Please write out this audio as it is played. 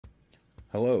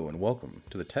Hello and welcome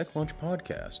to the Tech Lunch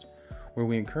podcast, where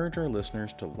we encourage our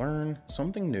listeners to learn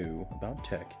something new about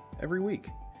tech every week.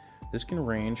 This can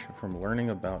range from learning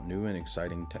about new and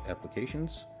exciting tech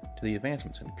applications to the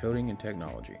advancements in coding and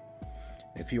technology.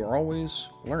 If you are always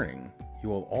learning, you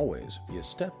will always be a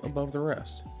step above the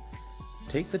rest.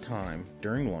 Take the time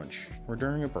during lunch or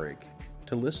during a break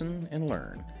to listen and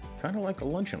learn, kind of like a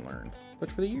lunch and learn, but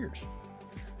for the ears.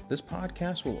 This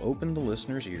podcast will open the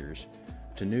listeners' ears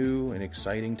to new and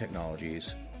exciting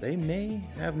technologies they may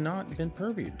have not been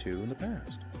privy to in the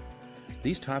past.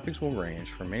 These topics will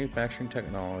range from manufacturing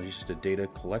technologies to data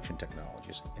collection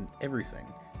technologies and everything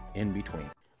in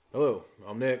between. Hello,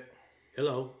 I'm Nick.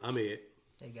 Hello, I'm Ed.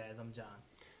 Hey guys, I'm John.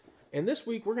 And this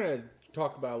week we're going to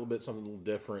talk about a little bit something a little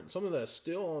different, something that's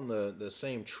still on the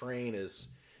same train as,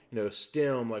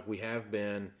 STEM like we have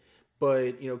been,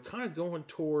 but, kind of going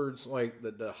towards like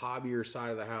the hobbier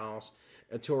side of the house,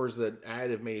 and towards the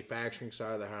additive manufacturing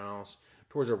side of the house,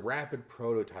 towards a rapid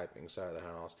prototyping side of the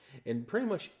house, and pretty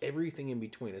much everything in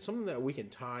between. It's something that we can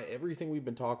tie everything we've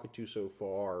been talking to so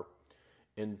far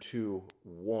into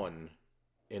one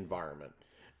environment.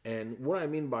 And what I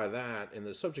mean by that, and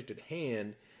the subject at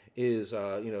hand, is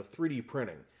 3D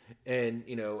printing, and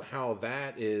how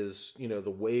that is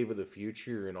the wave of the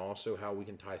future, and also how we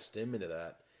can tie STEM into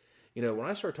that. When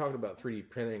I start talking about 3D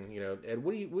printing, Ed,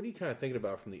 what are you kind of thinking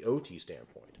about from the OT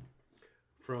standpoint?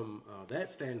 From that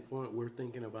standpoint, we're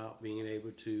thinking about being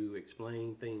able to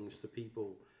explain things to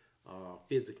people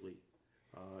physically,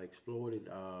 exploited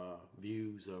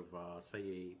views of, say,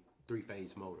 a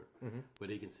three-phase motor, where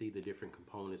they can see the different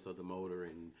components of the motor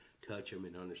and touch them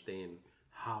and understand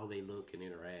how they look and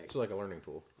interact. So like a learning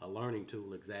tool. A learning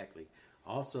tool, exactly.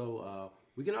 Also,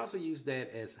 we can also use that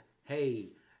as, hey,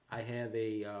 I have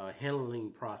a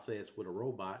handling process with a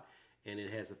robot, and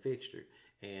it has a fixture,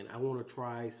 and I want to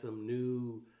try some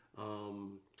new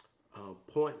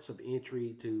points of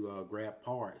entry to grab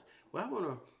parts. Well, I want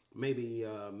to maybe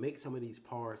make some of these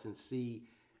parts and see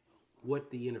what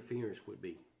the interference would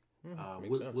be.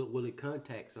 Will it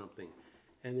contact something?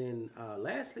 And then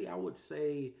lastly, I would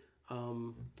say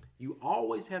you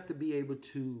always have to be able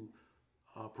to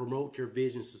promote your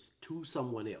visions to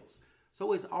someone else.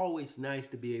 So it's always nice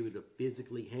to be able to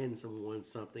physically hand someone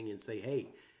something and say, hey,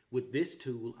 with this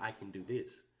tool, I can do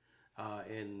this.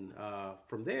 And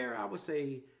from there, I would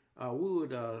say we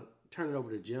would turn it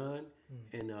over to John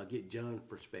and get John's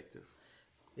perspective.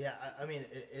 Yeah, I mean,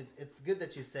 it's good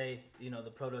that you say,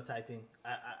 the prototyping.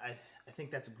 I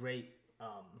think that's great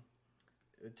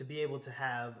to be able to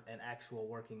have an actual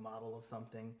working model of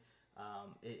something.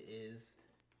 It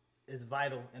is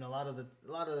vital in a lot of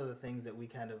the things that we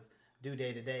kind of do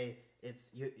day to day. It's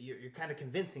you're kind of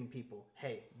convincing people,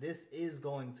 hey, this is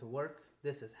going to work.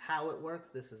 This is how it works.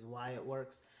 This is why it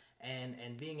works. And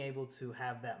being able to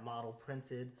have that model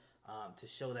printed to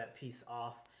show that piece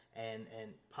off and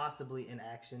possibly in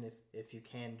action, if you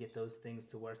can get those things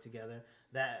to work together,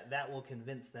 that will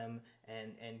convince them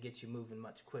and get you moving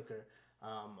much quicker.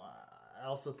 I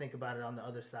also think about it on the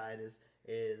other side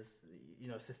is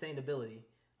sustainability.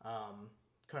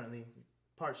 Currently,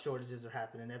 part shortages are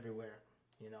happening everywhere.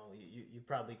 You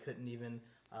probably couldn't even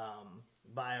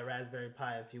buy a Raspberry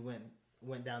Pi if you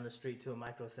went down the street to a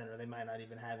Micro Center. They might not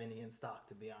even have any in stock,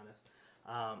 to be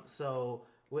honest. So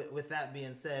with that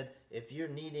being said, if you're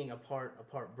needing a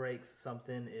part breaks,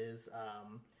 something is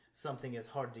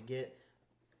hard to get,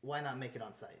 why not make it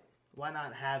on site? Why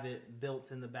not have it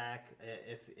built in the back?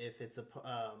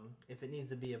 If it needs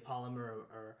to be a polymer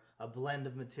or a blend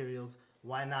of materials,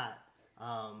 why not?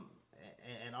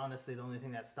 And honestly, the only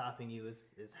thing that's stopping you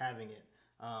is having it,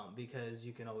 because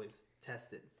you can always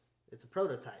test it. It's a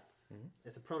prototype. Mm-hmm.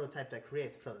 It's a prototype that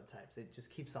creates prototypes. It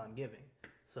just keeps on giving.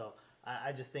 So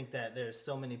I just think that there's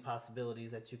so many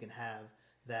possibilities that you can have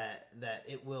that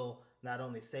it will not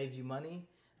only save you money,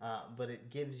 but it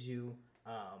gives you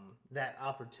that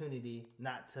opportunity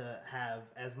not to have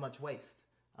as much waste,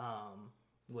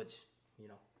 which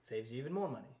saves you even more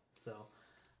money. So.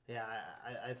 Yeah,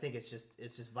 I think it's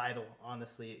just vital,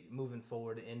 honestly, moving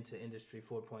forward into Industry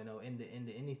 4.0, into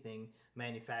anything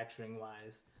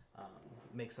manufacturing-wise,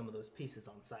 make some of those pieces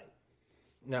on site.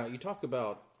 Now, you talk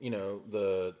about,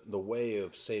 the way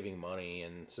of saving money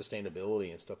and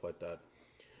sustainability and stuff like that.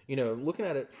 Looking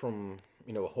at it from,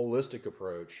 a holistic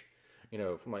approach,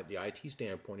 from like the IT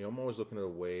standpoint, I'm always looking at a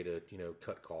way to,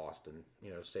 cut cost and,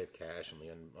 save cash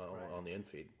on the end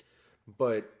feed.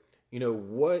 But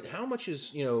how much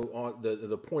is, on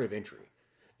the point of entry,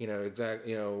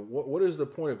 exactly, what is the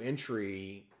point of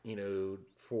entry,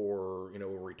 for, a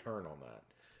return on that?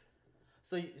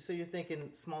 So you're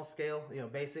thinking small scale,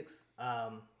 basics,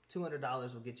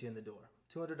 $200 will get you in the door.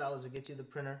 $200 will get you the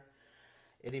printer.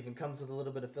 It even comes with a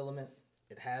little bit of filament.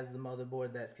 It has the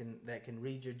motherboard that can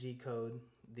read your G code.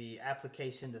 The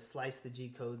application to slice the G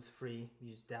code's free.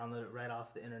 You just download it right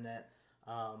off the internet.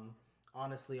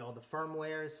 Honestly, all the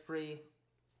firmware is free.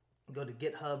 Go to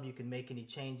GitHub. You can make any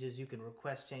changes. You can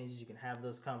request changes. You can have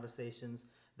those conversations.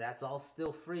 That's all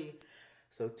still free.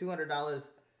 So $200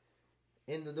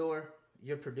 in the door.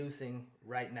 You're producing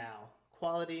right now.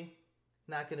 Quality,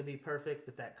 not going to be perfect,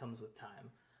 but that comes with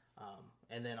time.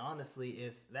 And then honestly,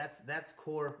 if that's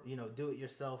core,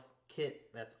 do-it-yourself kit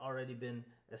that's already been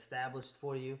established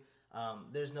for you,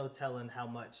 there's no telling how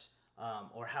much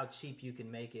or how cheap you can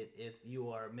make it if you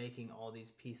are making all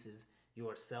these pieces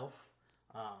yourself.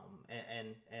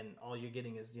 And all you're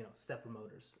getting is, stepper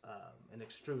motors, an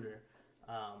extruder.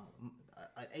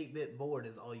 An 8-bit board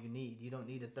is all you need. You don't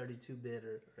need a 32-bit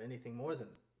or anything more than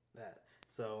that.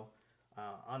 So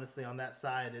honestly, on that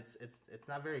side, it's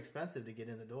not very expensive to get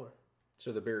in the door.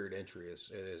 So the barrier to entry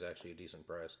is actually a decent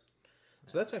price.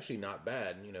 So that's actually not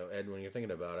bad, Ed, when you're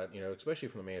thinking about it, especially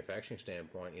from the manufacturing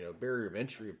standpoint, barrier of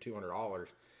entry of $200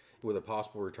 with a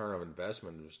possible return of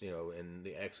investment, in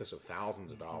the excess of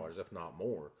thousands of dollars, if not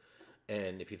more.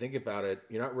 And if you think about it,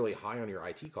 you're not really high on your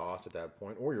IT cost at that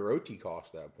point or your OT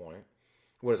cost at that point.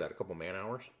 What is that, a couple man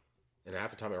hours? And half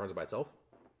the time it runs by itself?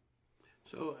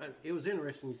 So it was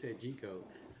interesting you said G-code.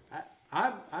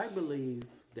 I believe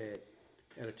that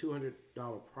at a $200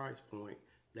 price point,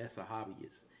 that's a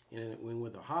hobbyist. And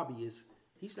with a hobbyist,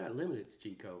 he's not limited to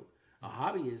G-code. A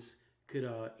hobbyist could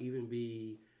even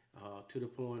be to the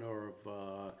point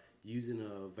of using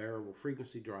a variable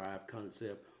frequency drive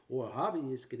concept, or a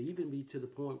hobbyist could even be to the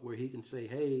point where he can say,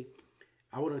 hey,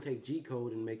 I want to take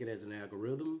G-code and make it as an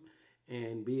algorithm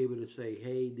and be able to say,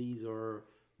 hey, these are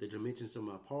the dimensions of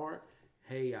my part.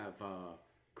 Hey, I've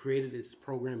created this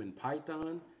program in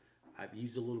Python. I've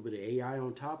used a little bit of AI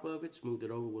on top of it, smoothed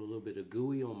it over with a little bit of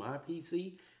GUI on my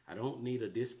PC. I don't need a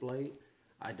display.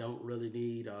 I don't really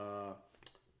need a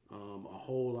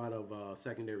whole lot of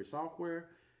secondary software.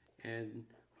 And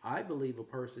I believe a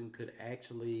person could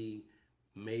actually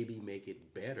maybe make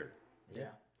it better. Yeah.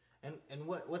 And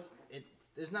what's it?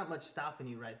 There's not much stopping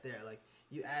you right there. Like,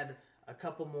 you add a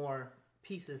couple more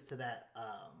pieces to that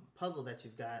puzzle that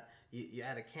you've got. You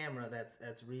add a camera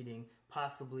that's reading,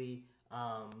 possibly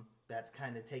that's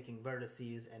kind of taking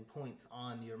vertices and points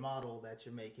on your model that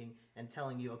you're making and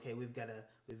telling you, okay, we've got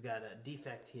a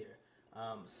defect here.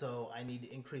 So I need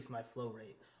to increase my flow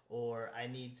rate, or I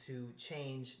need to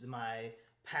change my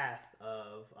path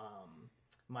of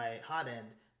my hot end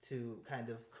to kind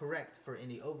of correct for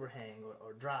any overhang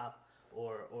or drop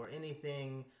or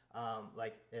anything.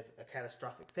 Like if a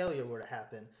catastrophic failure were to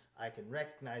happen, I can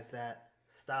recognize that,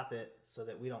 stop it so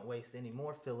that we don't waste any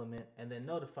more filament, and then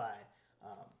notify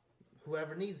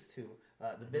whoever needs to,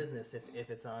 the business, if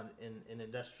it's on an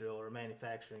industrial or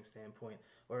manufacturing standpoint,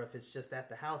 or if it's just at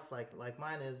the house like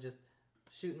mine is, just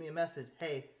shoot me a message.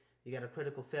 Hey, you got a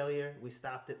critical failure. We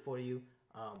stopped it for you.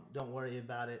 Don't worry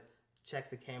about it.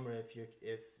 Check the camera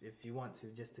if you want to,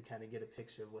 just to kind of get a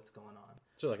picture of what's going on.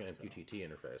 So like an MQTT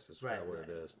interface is kind of what it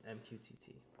is.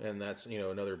 MQTT. And that's,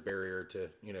 another barrier to,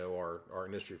 our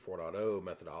Industry 4.0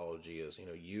 methodology is,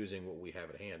 using what we have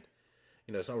at hand.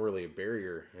 It's not really a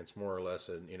barrier. It's more or less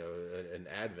an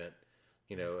advent,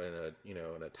 and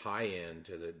a tie-in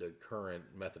to the current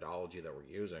methodology that we're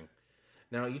using.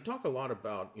 Now, you talk a lot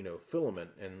about,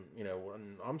 filament, and,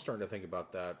 when I'm starting to think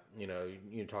about that,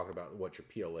 you're talking about what your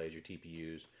PLAs, your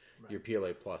TPUs, right, your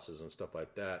PLA pluses and stuff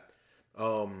like that.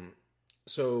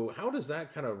 So how does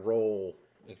that kind of roll,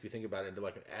 if you think about it, into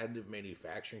like an additive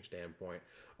manufacturing standpoint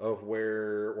of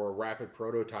or rapid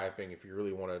prototyping, if you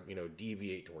really want to,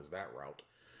 deviate towards that route,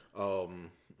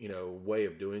 way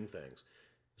of doing things.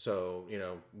 So,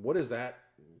 what does that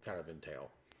kind of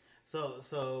entail?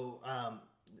 So,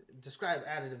 describe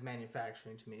additive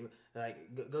manufacturing to me.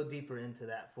 Like, go deeper into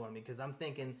that for me, because I'm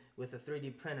thinking with a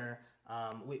 3D printer.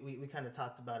 We kind of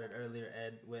talked about it earlier,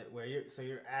 Ed, where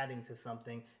you're adding to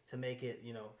something to make it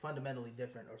fundamentally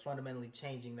different, or fundamentally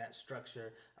changing that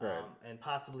structure, right, and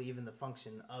possibly even the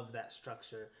function of that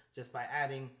structure just by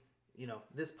adding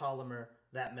this polymer,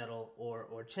 that metal,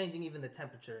 or changing even the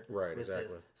temperature. Right,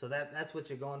 exactly. This. So that's what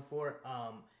you're going for.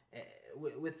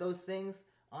 With those things,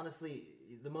 honestly,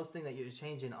 the most thing that you're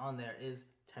changing on there is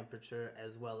temperature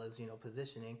as well as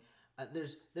positioning.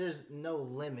 There's no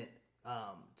limit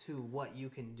to what you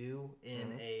can do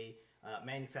in a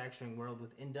manufacturing world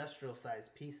with industrial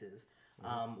sized pieces.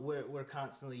 We're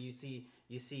constantly, you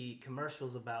see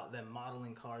commercials about them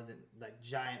modeling cars in like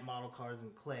giant model cars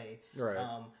in clay.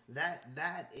 Right.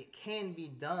 That it can be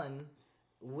done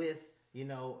with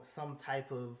some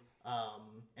type of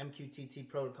MQTT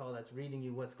protocol that's reading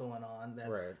you what's going on,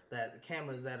 that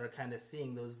cameras that are kind of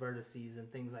seeing those vertices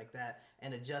and things like that,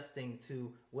 and adjusting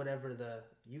to whatever the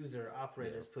user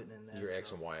operator is putting in there. Your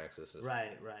X and Y axis.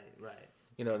 Right.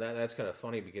 That's kind of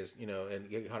funny because,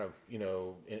 and kind of,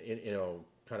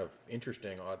 kind of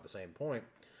interesting at the same point,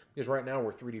 because right now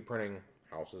we're 3D printing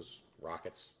houses,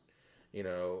 rockets,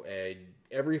 and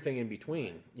everything in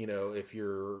between. If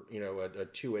you're, a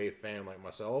 2A fan like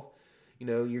myself,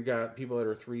 you got people that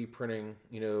are 3D printing,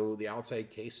 the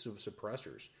outside case of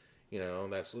suppressors.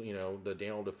 That's, the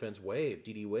Daniel Defense Wave,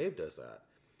 DD Wave does that.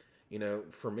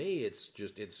 For me, it's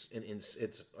just, it's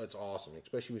awesome,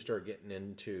 especially when we start getting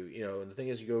into, and the thing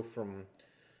is, you go from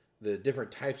the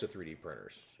different types of 3D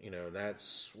printers,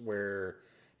 that's where,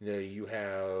 you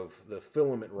have the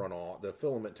filament runoff, the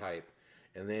filament type,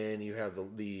 and then you have the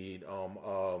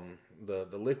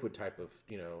liquid type of,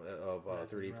 of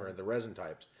 3D printer, the resin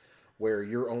types, where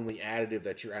your only additive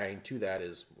that you're adding to that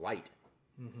is light.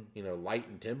 Light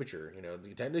and temperature.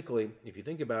 Technically, if you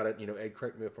think about it, Ed,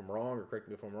 correct me if I'm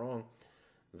wrong,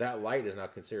 that light is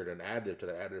not considered an additive to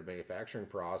the additive manufacturing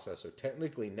process. So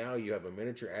technically, now you have a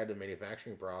miniature additive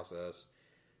manufacturing process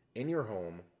in your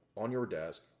home, on your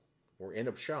desk, or in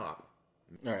a shop.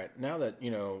 All right, now that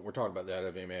we're talking about the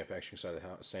additive manufacturing side of the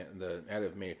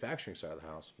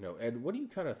house, Ed, what are you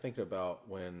kind of thinking about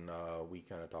when we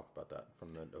kind of talk about that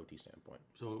from the OT standpoint?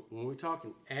 So when we're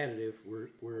talking additive,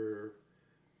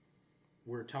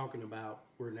 we're talking about,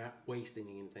 we're not wasting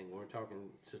anything. We're talking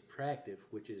subtractive,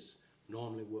 which is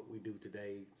normally what we do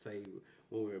today. Say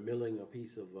when we're milling a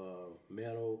piece of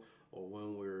metal, or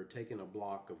when we're taking a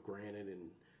block of granite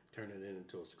and turning it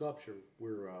into a sculpture,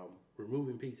 we're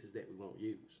removing pieces that we won't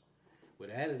use. With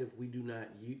additive, we do not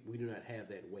have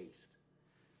that waste.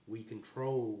 We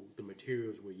control the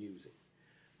materials we're using.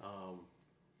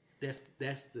 That's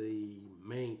the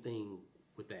main thing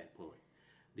with that point.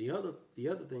 The other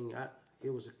thing, it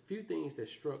was a few things that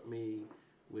struck me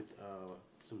with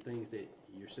some things that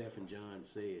yourself and John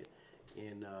said.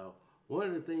 And one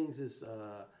of the things is,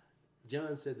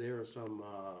 John said there are some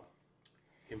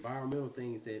environmental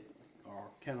things that are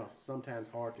kind of sometimes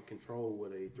hard to control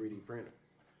with a 3D printer.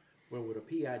 Well, with a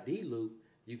PID loop,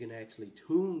 you can actually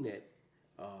tune that,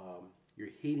 your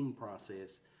heating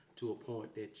process to a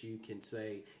point that you can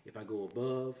say, if I go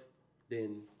above,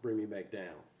 then bring me back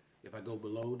down. If I go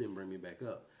below, then bring me back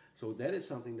up. So that is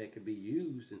something that could be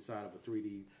used inside of a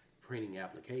 3D printing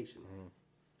application.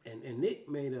 And Nick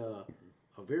made a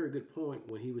very good point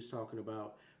when he was talking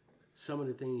about some of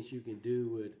the things you can do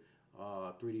with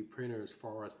 3D printer as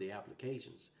far as the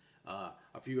applications.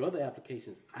 A few other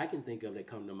applications I can think of that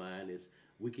come to mind is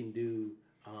we can do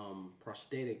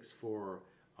prosthetics for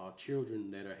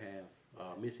children that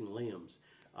have missing limbs.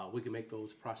 We can make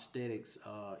those prosthetics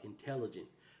intelligent.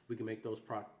 We can make those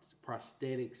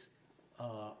prosthetics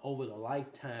over the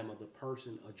lifetime of the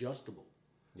person adjustable,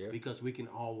 because we can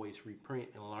always reprint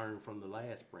and learn from the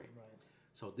last print. Right.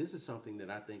 So this is something that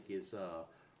I think is a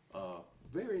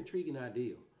very intriguing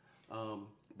idea.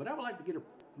 But I would like to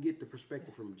get the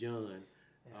perspective from John,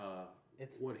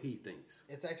 what he thinks.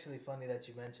 It's actually funny that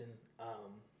you mentioned.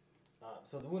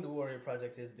 So the Wounded Warrior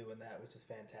Project is doing that, which is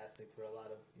fantastic for a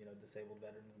lot of disabled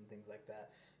veterans and things like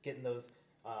that. Getting those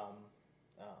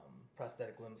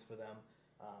prosthetic limbs for them,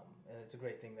 and it's a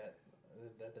great thing that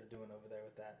they're doing over there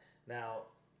with that. Now,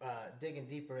 digging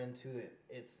deeper into it,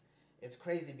 it's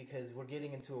crazy because we're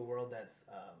getting into a world that's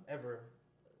ever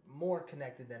more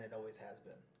connected than it always has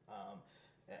been,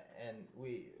 and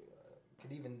we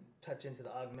could even touch into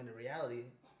the augmented reality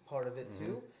part of it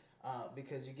too,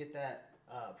 because you get that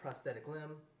prosthetic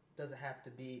limb. Doesn't have to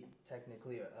be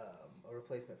technically a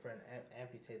replacement for an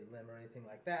amputated limb or anything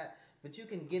like that, but you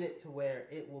can get it to where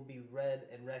it will be read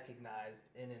and recognized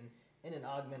in an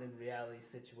augmented reality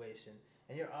situation,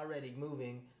 and you're already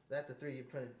moving. That's a 3D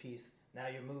printed piece. Now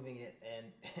you're moving it,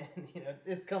 and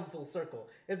it's come full circle.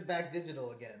 It's back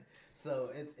digital again.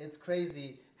 So it's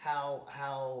crazy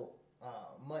how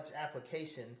much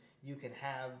application you can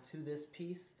have to this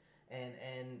piece, and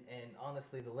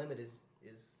honestly, the limit is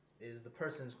the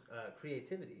person's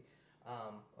creativity,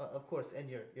 of course, and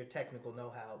your technical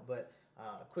know-how. But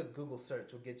a quick Google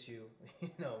search will get you,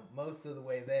 most of the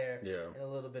way there, and a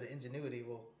little bit of ingenuity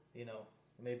will,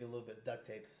 maybe a little bit of duct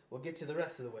tape will get you the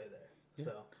rest of the way there. Yeah.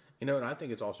 So. And I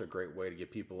think it's also a great way to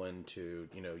get people into,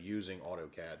 using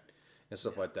AutoCAD and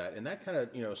stuff like that. And that kind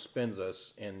of, spins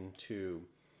us into,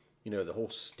 the whole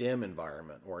STEM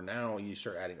environment, where now you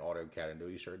start adding AutoCAD into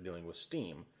it, you start dealing with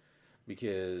STEAM,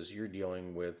 because you're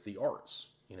dealing with the arts.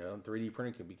 3D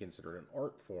printing can be considered an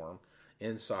art form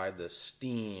inside the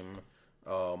STEAM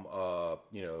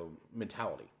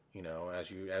mentality.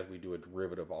 As we do a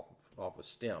derivative off of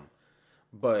STEM.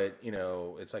 But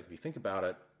it's like if you think about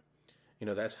it,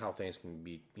 that's how things can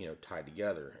be tied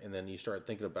together. And then you start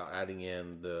thinking about adding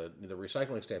in the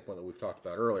recycling standpoint that we've talked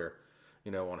about earlier.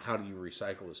 On how do you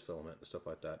recycle this filament and stuff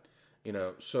like that.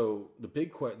 So the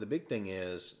big thing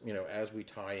is, as we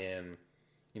tie in,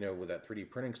 with that 3D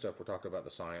printing stuff, we're talking about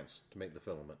the science to make the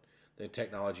filament, the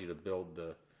technology to build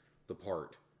the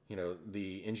part,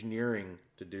 the engineering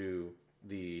to do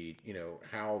the,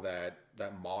 how that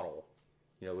model,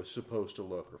 is supposed to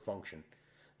look or function.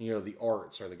 The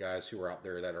arts are the guys who are out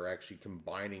there that are actually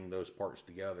combining those parts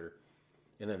together.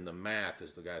 And then the math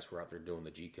is the guys who are out there doing the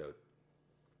G code.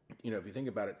 If you think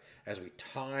about it, as we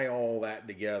tie all that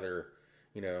together,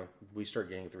 we start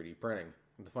getting 3D printing.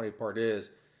 The funny part is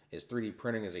 3D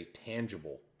printing is a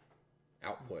tangible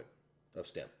output of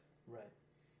STEM. Right.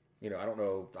 I don't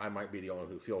know, I might be the only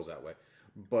one who feels that way,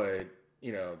 but,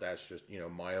 that's just,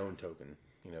 my own token,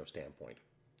 standpoint.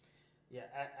 Yeah,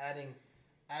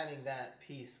 adding that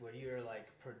piece where you're like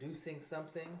producing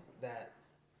something that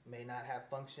may not have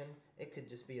function. It could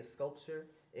just be a sculpture.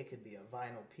 It could be a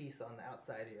vinyl piece on the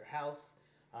outside of your house.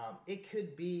 It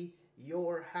could be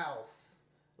your house.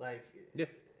 Like,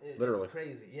 literally. It's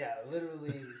crazy. Yeah,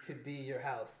 literally could be your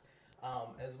house,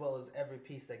 as well as every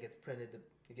piece that gets printed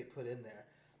to get put in there.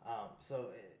 So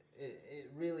it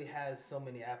really has so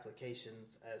many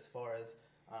applications as far as,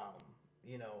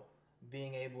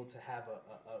 being able to have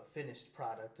a finished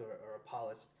product or a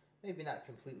polished, maybe not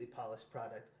completely polished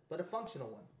product, but a functional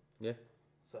one. Yeah.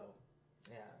 So,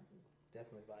 yeah,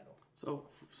 definitely vital.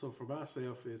 So for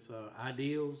myself, it's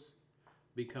ideals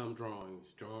become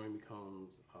drawings. Drawing becomes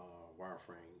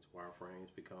wireframes. Wireframes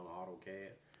become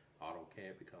AutoCAD.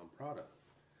 AutoCAD become product.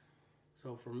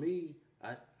 So for me,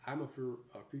 I'm a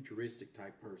futuristic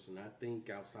type person. I think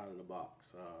outside of the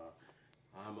box.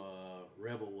 I'm a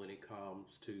rebel when it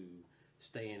comes to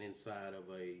staying inside of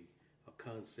a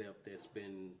concept that's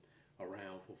been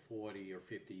around for 40 or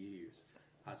 50 years.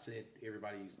 I said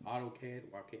everybody use AutoCAD.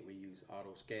 Why can't we use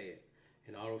AutoSCAD?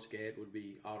 And AutoSCAD would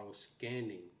be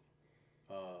auto-scanning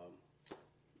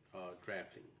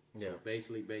drafting. Yeah. So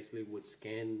basically would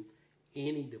scan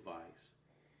any device,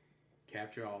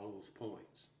 capture all those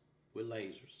points with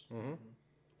lasers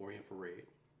or infrared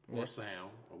or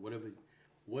sound or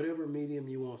whatever medium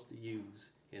you want to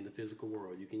use in the physical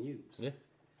world, you can use. Yeah.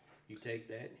 You take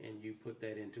that and you put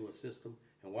that into a system.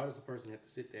 And why does the person have to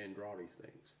sit there and draw these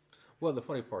things? Well, the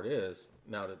funny part is,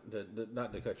 now,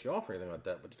 not to cut you off or anything like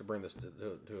that, but to bring this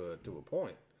to a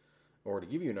point, or to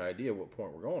give you an idea of what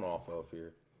point we're going off of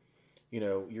here,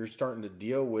 you're starting to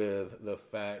deal with the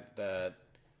fact that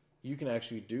you can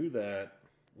actually do that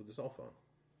with a cell phone.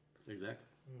 Exactly.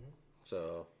 Mm-hmm.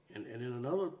 So, and in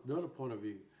another point of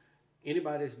view,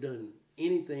 anybody that's done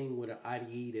anything with an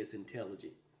IDE that's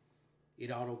intelligent,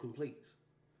 it auto-completes.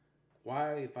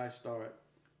 Why, if I start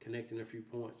connecting a few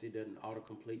points, it doesn't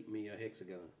auto-complete me a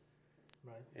hexagon?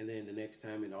 Right. And then the next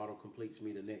time it auto-completes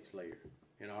me the next layer,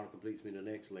 and auto-completes me the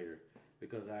next layer,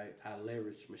 because I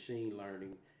leverage machine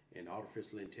learning and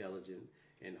artificial intelligence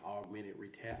and augmented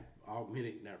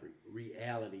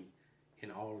reality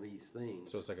and all of these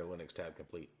things. So it's like a Linux tab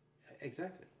complete.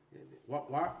 Exactly.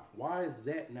 Why is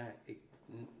that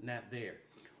not there?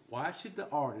 Why should the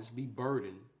artist be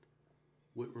burdened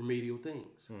with remedial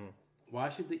things? Mm-hmm. Why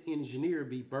should the engineer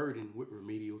be burdened with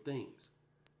remedial things?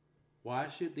 Why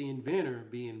should the inventor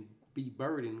be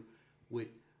burdened with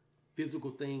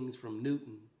physical things from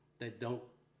Newton that don't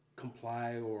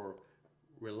comply or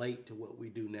relate to what we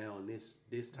do now in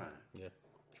this time? Yeah,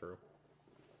 true.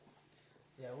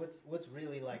 Yeah, what's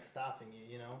really like stopping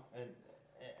you,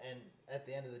 and at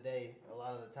the end of the day, a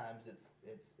lot of the times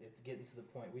it's getting to the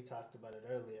point. We talked about it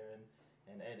earlier,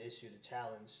 and Ed issued a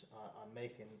challenge on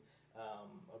making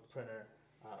a printer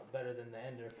better than the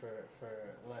Ender for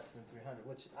less than 300,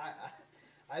 which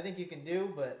I think you can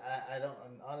do, but I don't.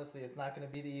 Honestly, it's not going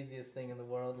to be the easiest thing in the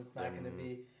world. It's not going to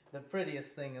be the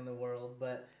prettiest thing in the world,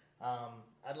 but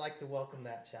I'd like to welcome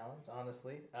that challenge,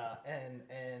 honestly,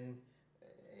 and.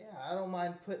 Yeah, I don't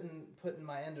mind putting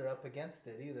my Ender up against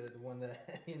it either. The one that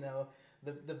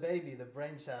the baby, the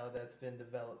brainchild that's been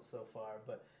developed so far.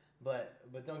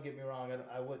 But don't get me wrong,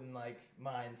 I wouldn't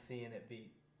mind seeing it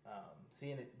beat,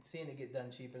 seeing it get done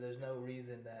cheaper. There's no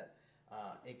reason that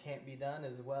it can't be done,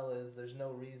 as well as there's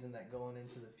no reason that going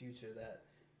into the future that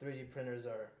 3D printers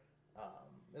are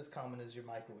as common as your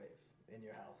microwave in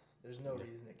your house. There's no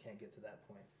reason it can't get to that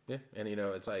point. Yeah, and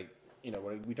it's like.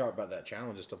 When we talk about that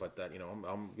challenge and stuff like that,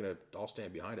 I'll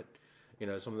stand behind it.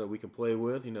 Something that we can play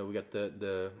with. We got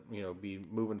the be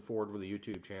moving forward with the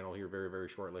YouTube channel here very, very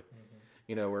shortly.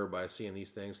 where everybody's seeing these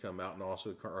things come out, and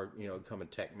also come in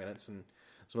Tech Minutes and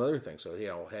some other things. So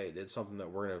hey, it's something that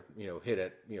we're gonna hit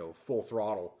at full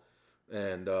throttle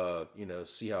and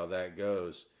see how that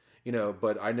goes.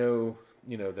 But I know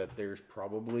that there's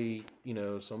probably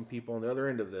some people on the other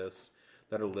end of this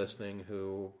that are listening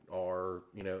who are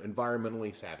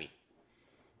environmentally savvy.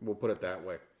 We'll put it that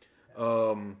way.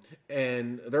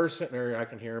 And they're sitting there, I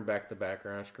can hear them back in the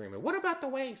background screaming, "What about the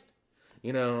waste?"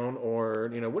 Or,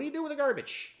 what do you do with the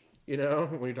garbage?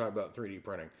 When you talk about 3D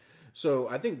printing. So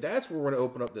I think that's where we're going to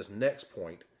open up this next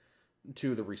point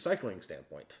to the recycling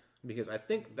standpoint, because I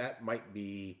think that might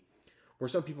be where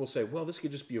some people say, well, this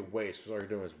could just be a waste because all you're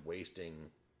doing is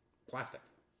wasting plastic.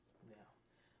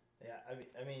 Yeah.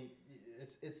 I mean,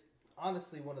 it's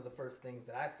honestly one of the first things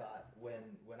that I thought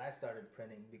when I started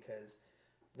printing, because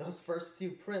those first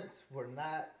few prints were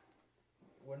not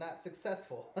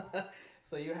successful.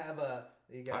 So you got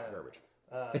hot garbage.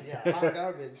 Hot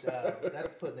garbage.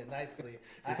 That's putting it nicely.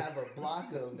 I have a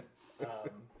block of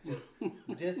just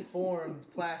disformed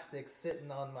plastic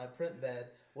sitting on my print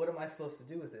bed. What am I supposed to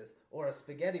do with this? Or a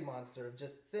spaghetti monster of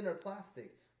just thinner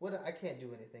plastic. I can't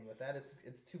do anything with that.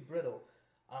 It's too brittle.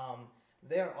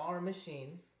 There are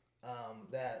machines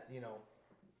that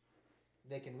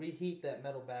they can reheat that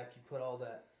metal back. You put all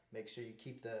that. Make sure you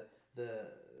keep the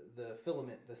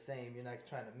filament the same. You're not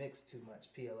trying to mix too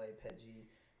much PLA, PETG,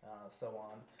 so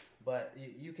on. But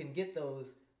you can get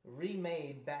those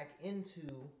remade back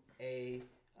into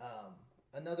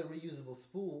another reusable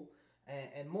spool.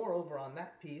 And moreover, on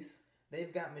that piece,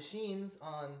 they've got machines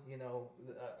on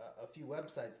a few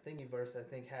websites. Thingiverse, I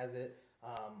think, has it,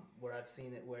 where I've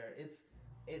seen it, where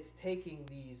it's taking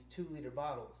these 2-liter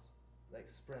bottles, like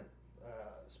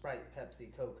Sprite,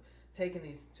 Pepsi, Coke, taking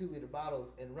these 2-liter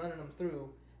bottles and running them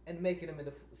through and making them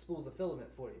into spools of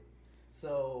filament for you.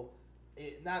 So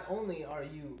not only are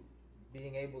you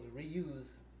being able to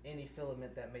reuse any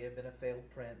filament that may have been a failed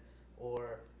print,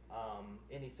 or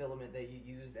any filament that you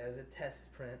used as a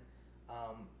test print,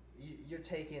 you're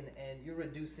taking and you're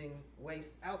reducing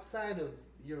waste outside of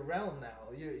your realm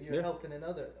now. You're helping in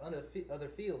other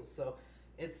fields. So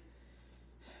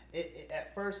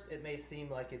at first it may seem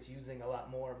like it's using a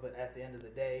lot more, but at the end of the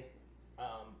day,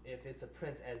 if it's a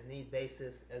print as need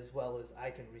basis, as well as I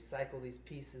can recycle these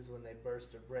pieces when they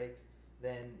burst or break,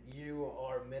 then you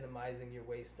are minimizing your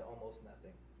waste to almost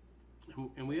nothing.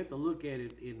 And we have to look at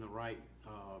it in the right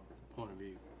point of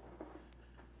view.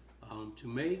 To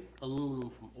make aluminum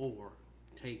from ore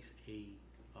takes a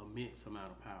immense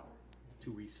amount of power.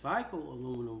 To recycle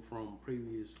aluminum from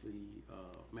previously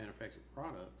manufactured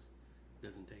products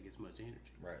doesn't take as much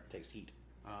energy. Right, it takes heat.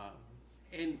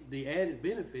 And the added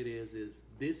benefit is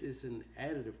this is an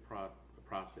additive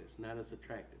process, not a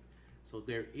subtractive. So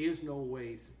there is no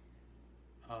waste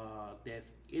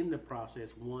that's in the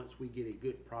process once we get a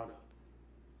good product.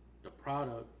 The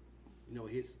product,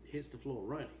 hits the floor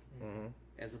running. Mm-hmm.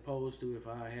 As opposed to if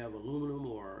I have aluminum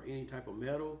or any type of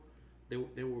metal,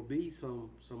 there will be some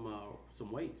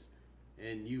waste,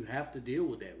 and you have to deal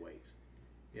with that waste.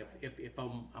 If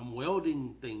I'm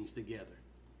welding things together,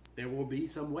 there will be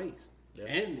some waste. Yeah.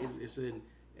 And it's an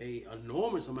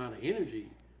enormous amount of energy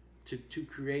to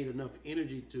create enough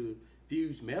energy to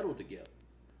fuse metal together.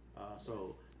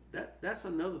 So that's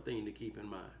another thing to keep in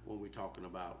mind when we're talking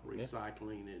about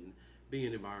recycling and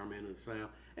being environmentally sound.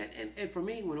 And for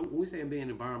me, when we say being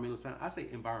environmentally sound, I say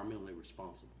environmentally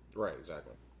responsible. Right,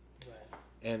 exactly. Right.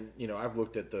 And I've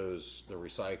looked at the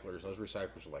recyclers. Those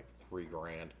recyclers are like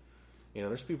 $3,000.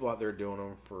 There's people out there doing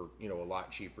them for a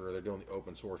lot cheaper. They're doing the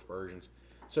open source versions.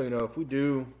 So if we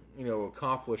do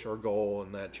accomplish our goal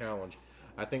in that challenge,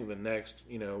 I think the next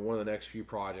one of the next few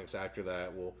projects after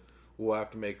that we'll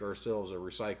have to make ourselves a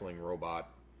recycling robot.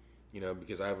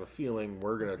 Because I have a feeling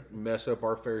we're gonna mess up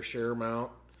our fair share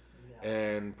amount,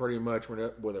 and pretty much we're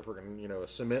up with a freaking a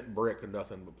cement brick and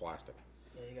nothing but plastic.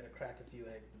 Yeah, you gotta crack a few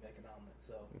eggs to make an omelet.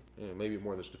 So maybe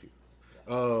more than just a few.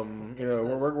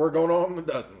 We're going on a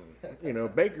dozen.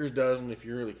 Baker's dozen if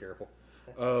you're really careful.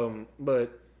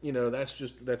 But that's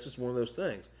just one of those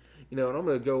things. And I'm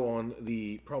going to go on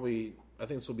I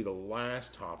think this will be the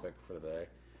last topic for today.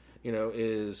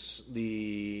 Is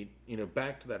the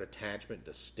back to that attachment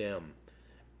to STEM,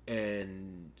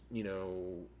 and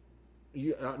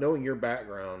knowing your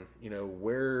background,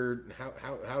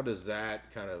 how does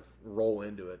that kind of roll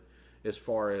into it as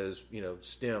far as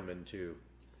STEM into?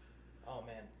 Oh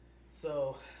man,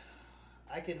 so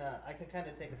I can kind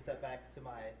of take a step back to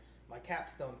my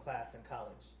capstone class in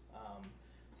college.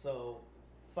 So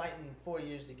fighting 4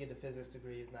 years to get a physics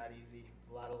degree is not easy.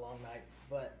 A lot of long nights,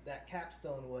 but that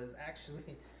capstone was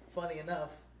actually, funny enough,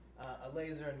 a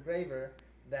laser engraver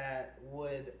that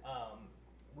would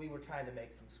we were trying to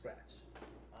make from scratch.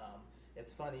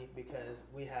 It's funny because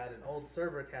we had an old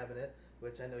server cabinet,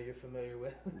 which I know you're familiar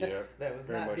with, that was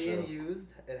not being used.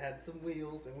 It had some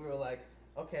wheels, and we were like,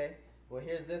 okay, well,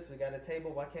 here's this. We got a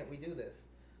table. Why can't we do this?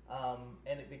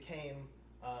 And it became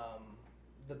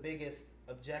the biggest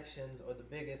objections or the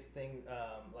biggest thing,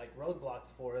 like roadblocks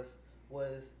for us,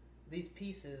 was these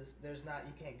pieces.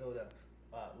 You can't go to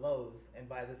Lowe's and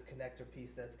buy this connector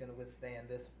piece that's going to withstand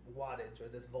this wattage or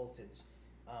this voltage.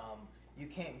 You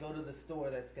can't go to the store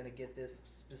that's going to get this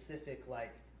specific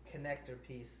like connector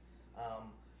piece.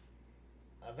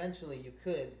 Eventually you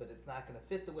could, but it's not going to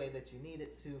fit the way that you need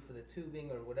it to for the tubing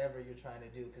or whatever you're trying to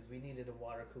do, because we needed a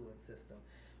water cooling system.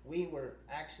 We were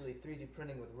actually 3D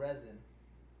printing with resin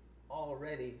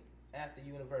already at the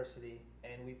university,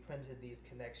 and we printed these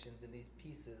connections and these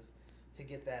pieces to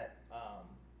get that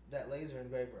laser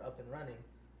engraver up and running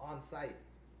on site.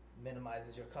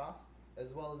 Minimizes your cost,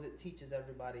 as well as it teaches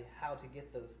everybody how to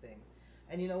get those things.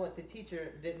 And you know what? The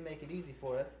teacher didn't make it easy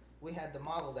for us. We had to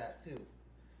model that too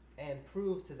and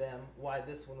prove to them why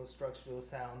this one was structurally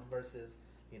sound versus,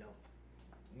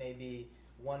 maybe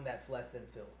one that's less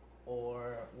infill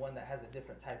or one that has a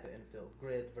different type of infill,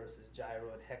 grid versus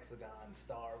gyroid, hexagon,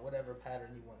 star, whatever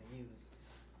pattern you want to use.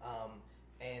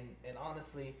 And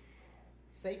honestly,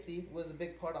 safety was a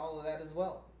big part of all of that as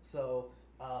well. So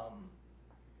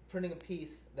printing a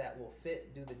piece that will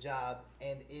fit, do the job,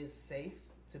 and is safe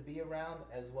to be around,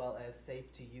 as well as safe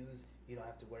to use. You don't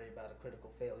have to worry about a critical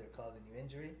failure causing you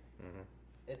injury. Mm-hmm.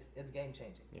 It's game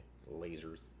changing. Yeah,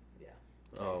 lasers. Yeah.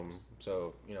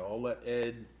 So I'll let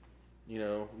Ed,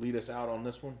 lead us out on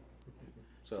this one.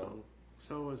 So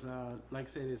as like I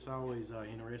said, it's always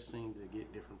interesting to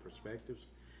get different perspectives.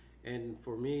 And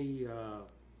for me,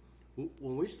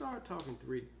 when we start talking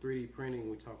 3D printing,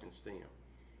 we're talking STEM.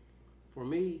 For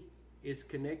me, it's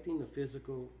connecting the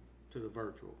physical to the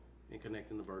virtual and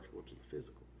connecting the virtual to the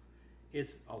physical.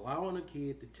 It's allowing a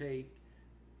kid to take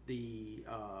the,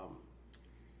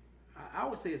 I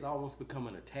would say it's almost become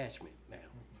an attachment now.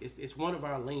 It's one of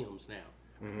our limbs now.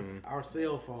 Mm-hmm. Our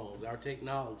cell phones, our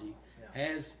technology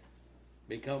has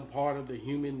become part of the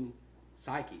human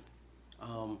psyche.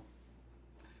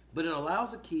 But it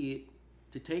allows a kid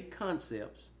to take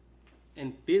concepts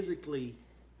and physically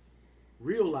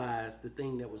realize the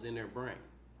thing that was in their brain.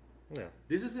 Yeah.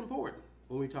 This is important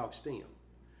when we talk STEM.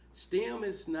 STEM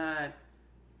is not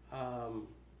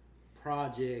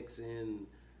projects and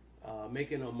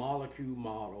making a molecule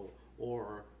model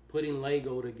or putting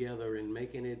Lego together and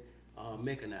making it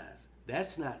mechanized.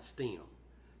 That's not STEM.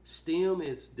 STEM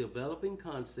is developing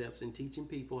concepts and teaching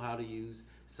people how to use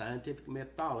scientific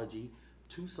methodology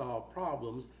to solve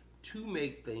problems, to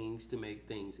make things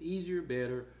easier,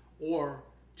 better, or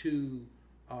to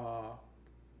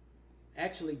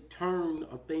actually turn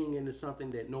a thing into something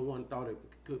that no one thought it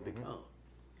could become.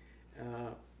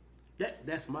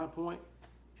 That's my point.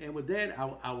 And with that,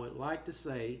 I would like to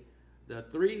say the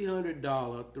 $300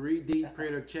 3D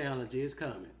printer challenge is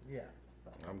coming. Yeah.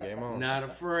 I'm game on. Not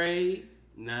afraid,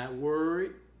 not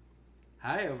worried.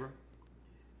 However,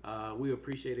 we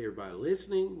appreciate everybody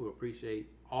listening. We appreciate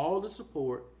all the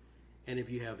support. And if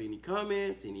you have any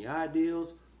comments, any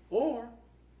ideas, or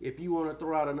if you want to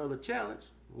throw out another challenge,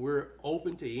 we're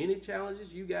open to any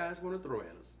challenges you guys want to throw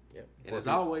at us. Yep. And as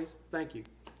always, thank you.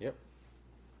 Yep.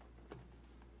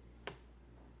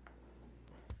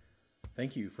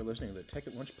 Thank you for listening to the Tech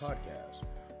at Lunch podcast,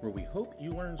 where we hope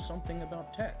you learned something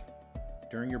about tech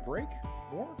during your break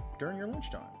or during your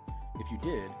lunchtime. If you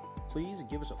did, please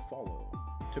give us a follow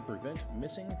to prevent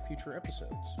missing future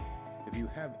episodes. If you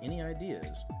have any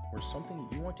ideas or something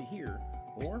you want to hear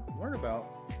or learn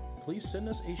about, please send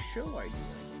us a show idea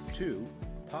to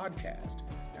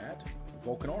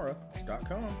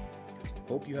podcast@vulcanara.com.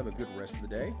 Hope you have a good rest of the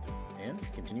day and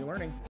continue learning.